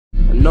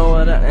know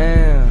what I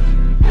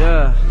am,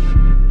 yeah.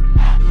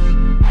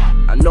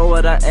 I know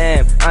what I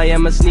am. I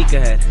am a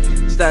sneakerhead.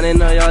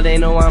 Standing on y'all, they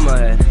know I'm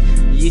ahead.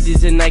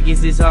 Yeezys and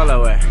Nikes, it's all I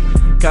wear.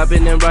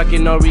 Copping and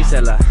rocking, no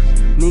reseller.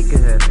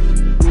 Sneakerhead,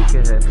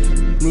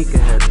 sneakerhead,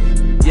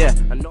 sneakerhead. Yeah,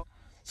 I know.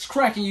 It's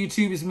cracking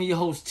YouTube. It's me, your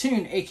host,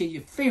 Tune, aka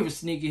your favorite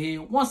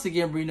sneakerhead. Once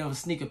again, bringing up a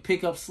sneaker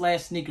pickup /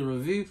 sneaker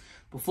review.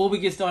 Before we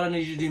get started, I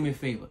need you to do me a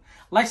favor.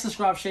 Like,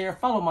 subscribe, share,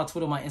 follow my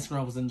Twitter, my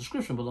Instagram was in the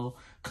description below.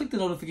 Click the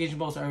notification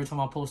bell so every time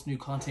I post new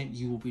content,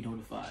 you will be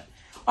notified.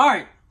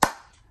 Alright,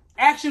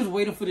 actually was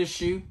waiting for this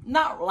shoe.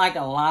 Not like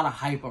a lot of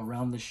hype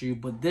around the shoe,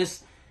 but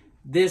this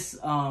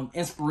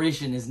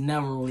inspiration is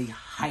never really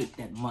hyped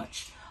that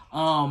much.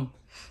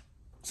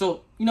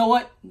 So, you know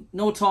what?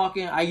 No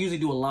talking. I usually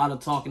do a lot of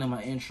talking in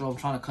my intro. I'm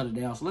trying to cut it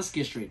down. So let's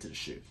get straight to the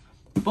shoe.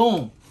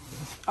 Boom.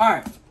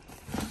 Alright.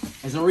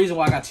 There's a reason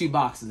why I got 2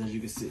 boxes, as you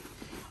can see.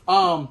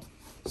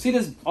 See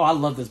this? Oh, I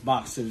love this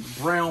box too.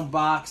 Brown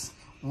box,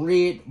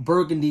 red,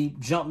 burgundy,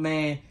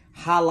 Jumpman,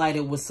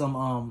 highlighted with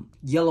some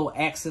yellow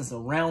accents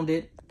around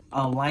it,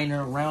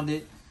 liner around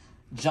it.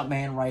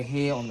 Jumpman right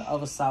here on the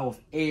other side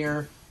with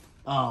air.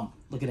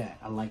 Look at that.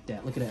 I like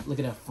that. Look at that. Look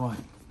at that front.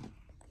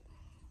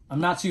 I'm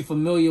not too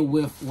familiar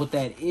with what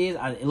that is.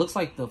 It looks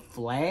like the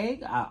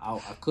flag. I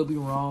could be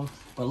wrong,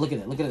 but look at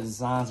it. Look at the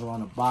designs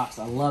around the box.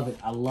 I love it.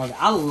 I love it.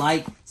 I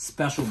like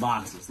special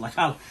boxes. Like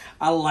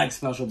I like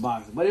special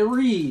boxes. But it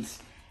reads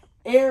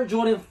Air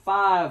Jordan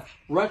 5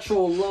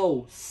 Retro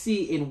Low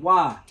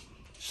CNY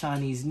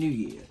Chinese New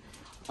Year.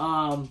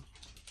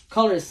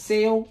 Color is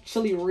sail,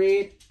 chili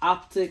red,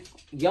 optic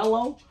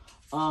yellow.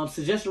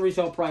 Suggested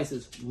retail price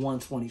is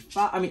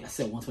 $125. I mean, I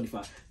said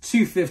 $125.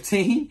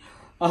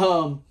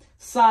 $215.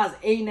 Size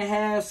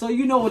 8.5. So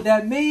you know what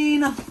that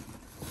means.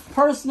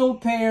 Personal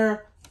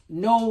pair,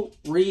 no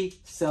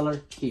reseller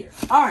here.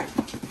 All right,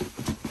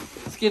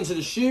 let's get into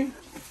the shoe.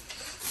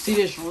 See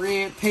this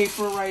red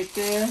paper right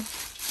there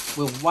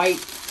with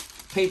white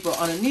paper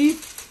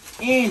underneath,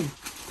 and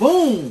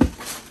boom,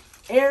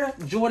 Air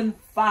Jordan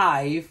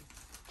 5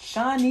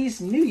 Chinese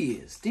New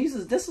Year's.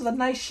 This is a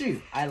nice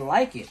shoe. I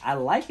like it. I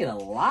like it a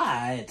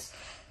lot.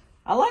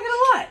 I like it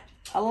a lot.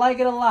 I like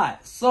it a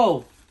lot.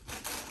 So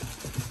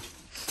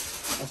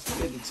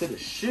let's get into the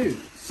shoe.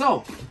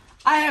 So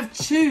I have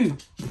 2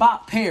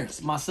 bot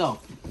pairs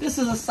myself. This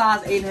is a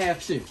size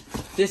 8.5 shoe.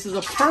 This is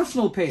a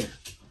personal pair.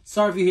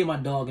 Sorry if you hear my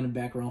dog in the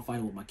background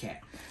fighting with my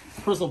cat.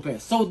 Personal pair.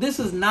 So this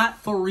is not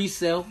for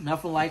resale,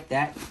 nothing like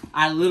that.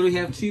 I literally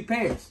have 2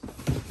 pairs.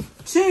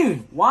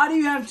 Tune, why do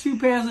you have 2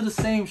 pairs of the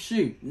same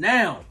shoe?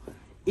 Now,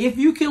 if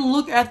you can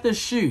look at the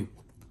shoe,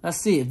 let's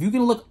see. If you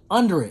can look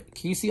under it,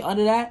 can you see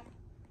under that?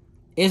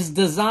 It's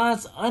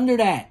designs under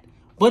that,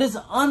 but it's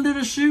under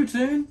the shoe,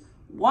 Tune.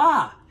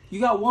 Why? You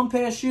got 1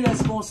 pair of shoe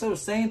that's going to say the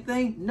same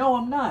thing? No,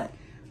 I'm not.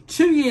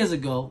 2 years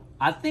ago,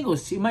 I think it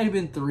was 2, it might have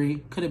been 3,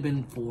 could have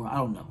been 4, I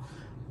don't know.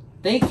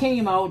 They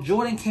came out,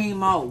 Jordan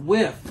came out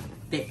with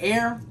the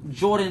Air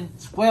Jordan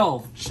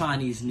 12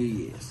 Chinese New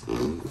Year's.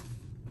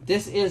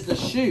 This is the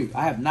shoe.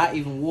 I have not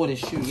even wore this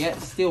shoe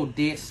yet. Still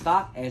dead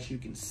stock, as you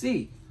can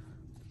see.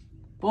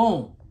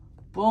 Boom,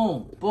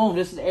 boom, boom.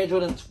 This is Air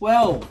Jordan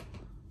 12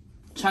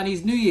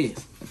 Chinese New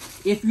Year's.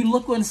 If you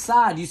look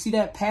inside, you see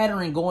that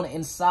pattern going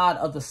inside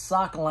of the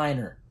sock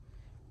liner.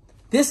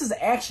 This is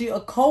actually a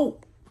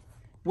coat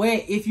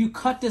where if you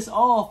cut this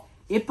off,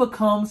 it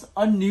becomes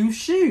a new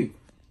shoe.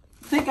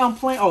 Think I'm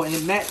playing? Oh,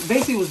 and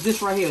basically it was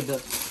this right here,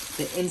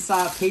 the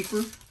inside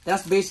paper.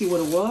 That's basically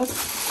what it was.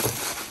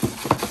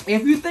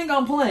 If you think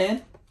I'm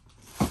playing,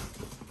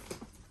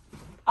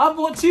 I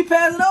bought 2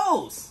 pairs of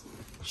those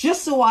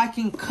just so I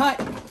can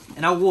cut,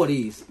 and I wore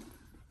these.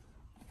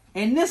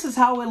 And this is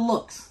how it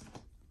looks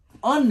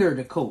under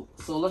the coat.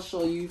 So let's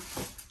show you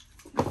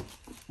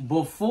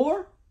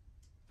before,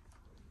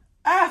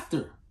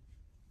 after.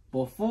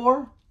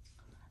 Before,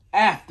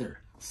 after.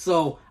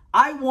 So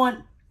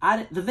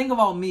the thing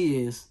about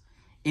me is,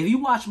 if you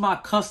watch my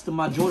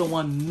Jordan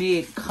 1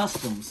 Mid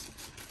Customs,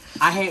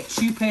 I had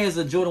 2 pairs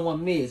of Jordan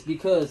 1 Mids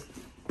because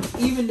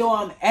even though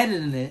I'm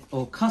editing it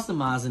or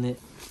customizing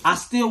it, I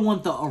still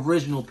want the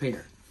original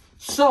pair.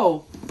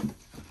 So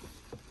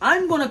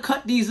I'm going to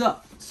cut these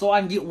up so I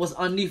can get what's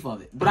underneath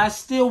of it. But I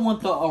still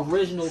want the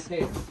original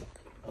pair.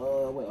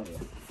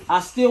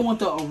 I still want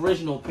the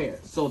original pair.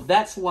 So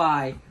that's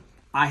why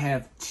I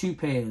have 2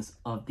 pairs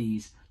of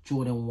these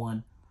Jordan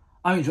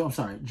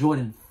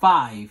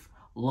 5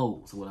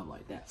 lows or whatever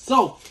like that.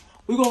 So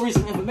we're going to read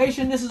some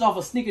information. This is off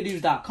of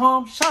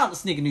sneakernews.com. Shout out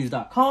to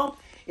sneakernews.com.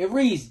 It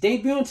reads,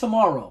 debuting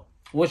tomorrow,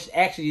 which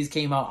actually these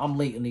came out. I'm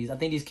late on these. I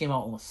think these came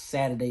out on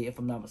Saturday, if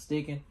I'm not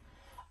mistaken.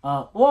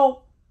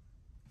 Well,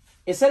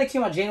 it said it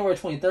came out January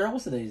 23rd.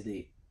 What's today's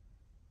date?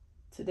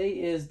 Today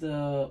is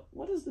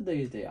what is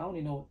today's date? I don't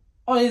even know.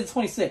 Oh, it's the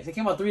 26th. It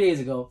came out 3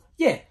 days ago.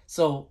 Yeah,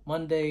 so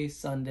Monday,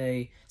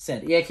 Sunday,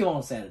 Saturday. Yeah, it came out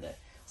on Saturday.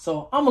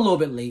 So I'm a little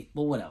bit late,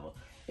 but whatever.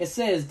 It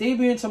says,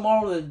 debuting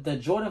tomorrow, the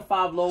Jordan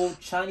 5 Low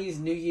Chinese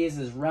New Year's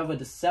is rather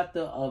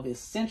deceptive of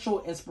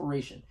essential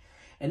inspiration.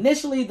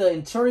 Initially, the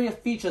interior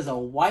features a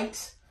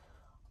white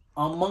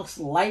amongst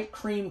light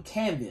cream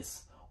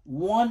canvas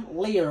one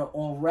layer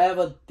on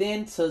rather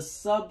thin to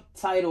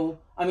subtly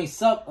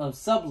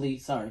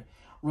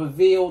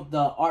reveal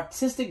the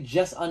artistic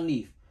just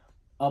underneath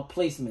a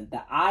placement.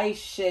 The eye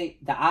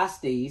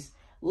stays,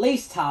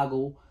 lace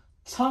toggle,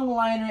 tongue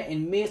liner,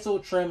 and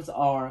midsole trims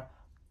are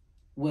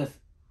with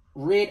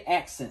red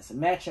accents,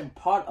 matching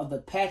part of the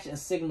patch and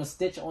sigma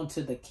stitch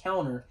onto the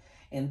counter.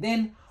 And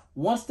then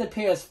once the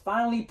pair is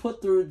finally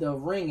put through the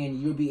ringing,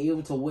 you'll be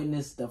able to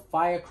witness the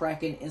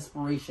firecracking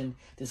inspiration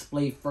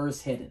display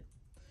first hidden.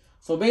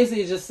 So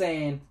basically it's just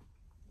saying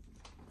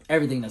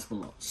everything that's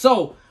below.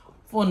 So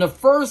from the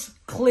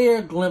first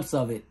clear glimpse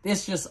of it,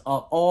 it's just an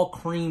all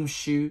cream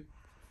shoe.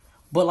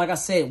 But like I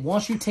said,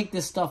 once you take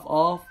this stuff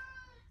off,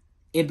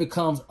 it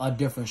becomes a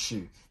different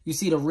shoe. You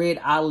see the red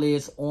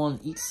eyelids on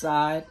each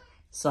side.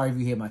 Sorry if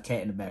you hear my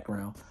cat in the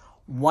background.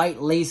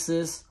 White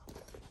laces.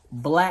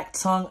 Black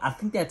tongue. I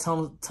think that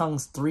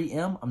tongue's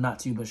 3M. I'm not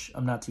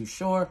too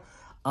sure.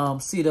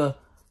 See the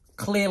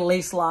clear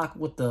lace lock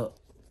with the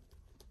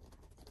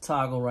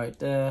toggle right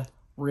there.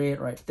 Red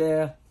right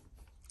there.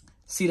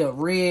 See the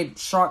red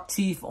shark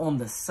teeth on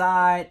the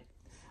side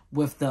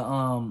with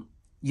the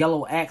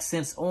yellow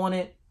accents on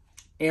it.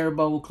 Air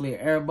bubble, clear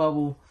air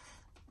bubble.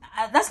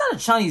 That's not a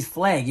Chinese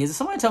flag, is it?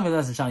 Somebody tell me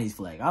that's a Chinese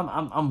flag.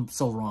 I'm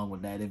so wrong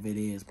with that if it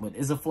is, but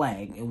it's a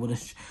flag and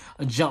with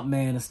a jump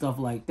man and stuff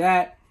like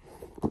that.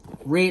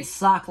 Red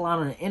sock line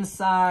on the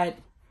inside.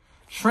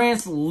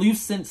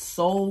 Translucent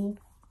sole.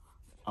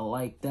 I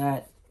like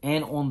that.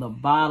 And on the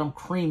bottom,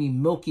 creamy,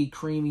 milky,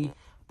 creamy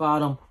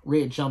bottom.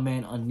 Red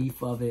Jumpman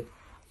underneath of it.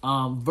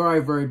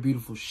 Very, very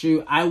beautiful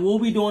shoe. I will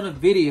be doing a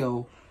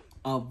video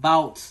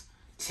about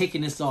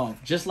taking this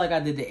off, just like I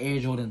did the Air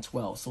Jordan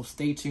 12. So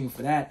stay tuned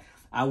for that.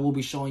 I will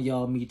be showing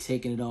y'all me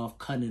taking it off,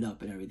 cutting it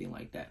up, and everything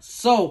like that.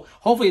 So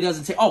hopefully it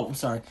doesn't take... Oh, I'm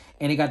sorry.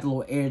 And it got the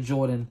little Air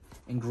Jordan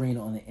and green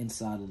on the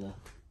inside of the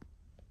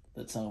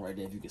tongue right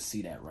there. If you can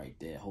see that right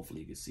there.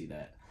 Hopefully you can see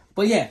that.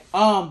 But yeah,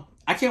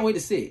 I can't wait to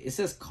see it. It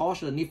says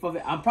caution underneath of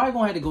it. I'm probably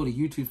going to have to go to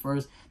YouTube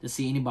first to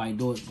see anybody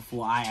do it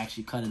before I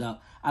actually cut it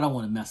up. I don't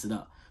want to mess it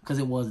up because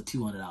it was a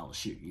 $200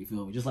 shoe. You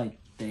feel me? Just like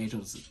the Air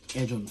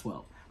Jordan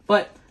 12.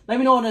 But let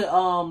me know in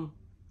the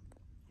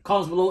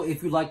comments below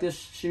if you like this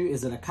shoe.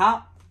 Is it a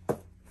cop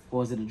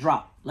or is it a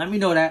drop? Let me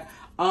know that.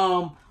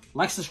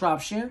 Like,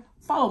 subscribe, share.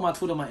 Follow my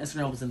Twitter, my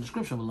Instagram is in the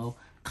description below.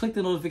 Click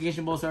the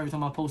notification bell so every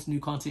time I post new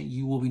content,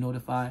 you will be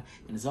notified.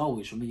 And as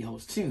always, from me, your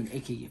host, Tune,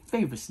 aka your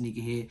favorite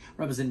sneakerhead,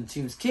 representing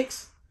Tune's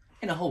Kicks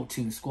and the whole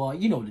Tune squad.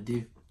 You know what to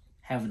do.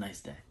 Have a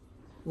nice day.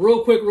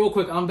 Real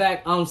quick, I'm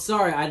back. I'm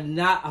sorry,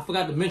 I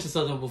forgot to mention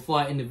something before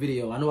I end the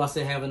video. I know I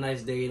said have a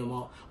nice day and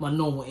my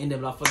normal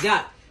ending, but I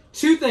forgot.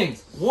 Two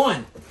things.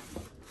 One,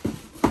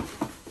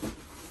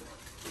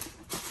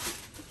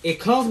 it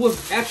comes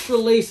with extra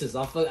laces.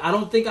 I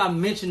don't think I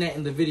mentioned that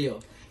in the video.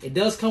 It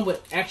does come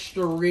with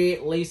extra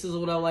red laces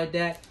or whatever like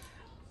that.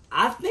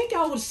 I think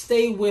I would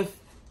stay with,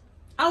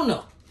 I don't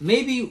know.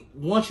 Maybe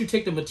once you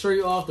take the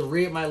material off, the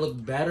red might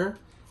look better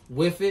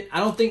with it.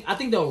 I think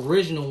the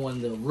original one,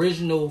 the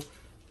original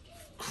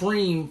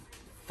cream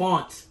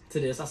font to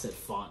this, I said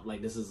font,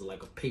 like this is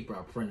like a paper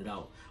I printed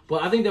out.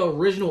 But I think the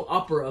original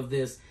upper of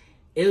this,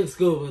 it looks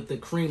good with the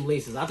cream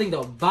laces. I think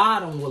the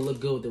bottom will look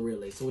good with the red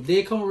laces. So it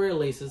did come with red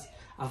laces.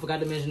 I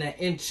forgot to mention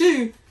that. And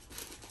two,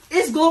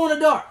 it's glow in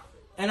the dark.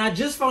 And I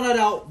just found that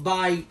out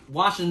by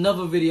watching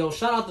another video.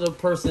 Shout out to the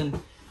person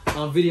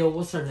video.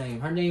 What's her name?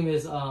 Her name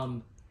is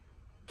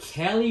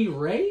Kelly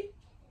Ray?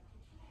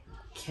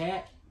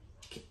 Kelly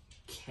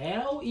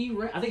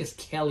Ray? I think it's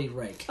Kelly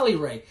Ray. Kelly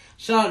Ray.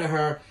 Shout out to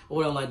her or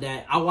whatever like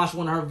that. I watched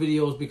one of her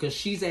videos because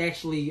she's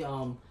actually...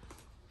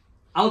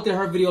 I looked at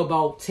her video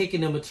about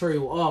taking the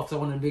material off because I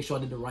wanted to make sure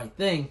I did the right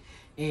thing.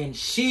 And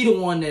she the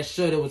one that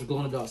showed it was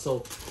glow in the dark.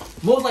 So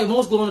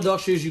most glow in the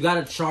dark shoes, you got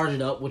to charge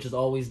it up, which is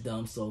always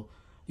dumb. So...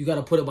 you got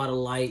to put it by the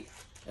light,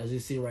 as you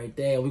see right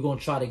there. We're going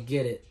to try to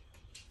get it.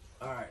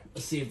 All right.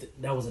 Let's see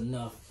if that was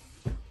enough.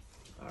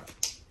 All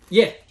right.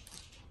 Yeah.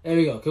 There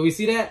we go. Can we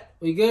see that?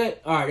 We good?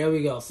 All right. There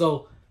we go.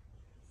 So,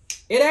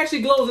 it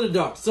actually glows in the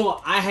dark. So,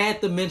 I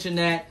had to mention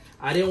that.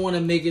 I didn't want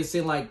to make it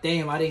seem like,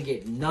 damn, I didn't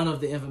get none of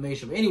the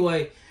information. But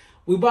anyway,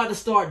 we're about to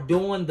start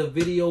doing the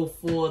video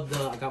for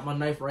the, I got my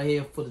knife right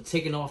here, for the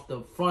taking off the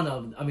front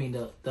of,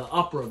 the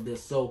upper of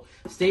this. So,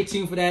 stay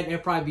tuned for that. It'll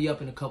probably be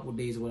up in a couple of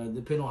days or whatever,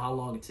 depending on how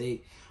long it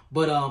takes.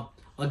 But,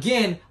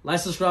 again, like,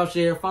 subscribe,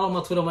 share, follow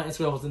my Twitter, my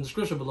Instagram is in the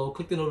description below.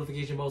 Click the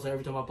notification bell so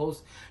every time I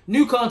post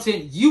new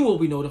content, you will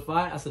be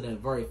notified. I said that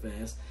very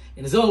fast.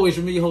 And as always,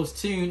 from me, your host,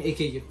 Tune,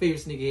 aka your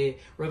favorite sneakerhead,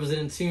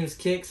 representing Tune's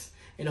Kicks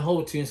and the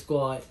whole Tune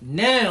squad.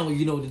 Now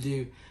you know what to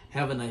do.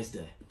 Have a nice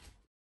day.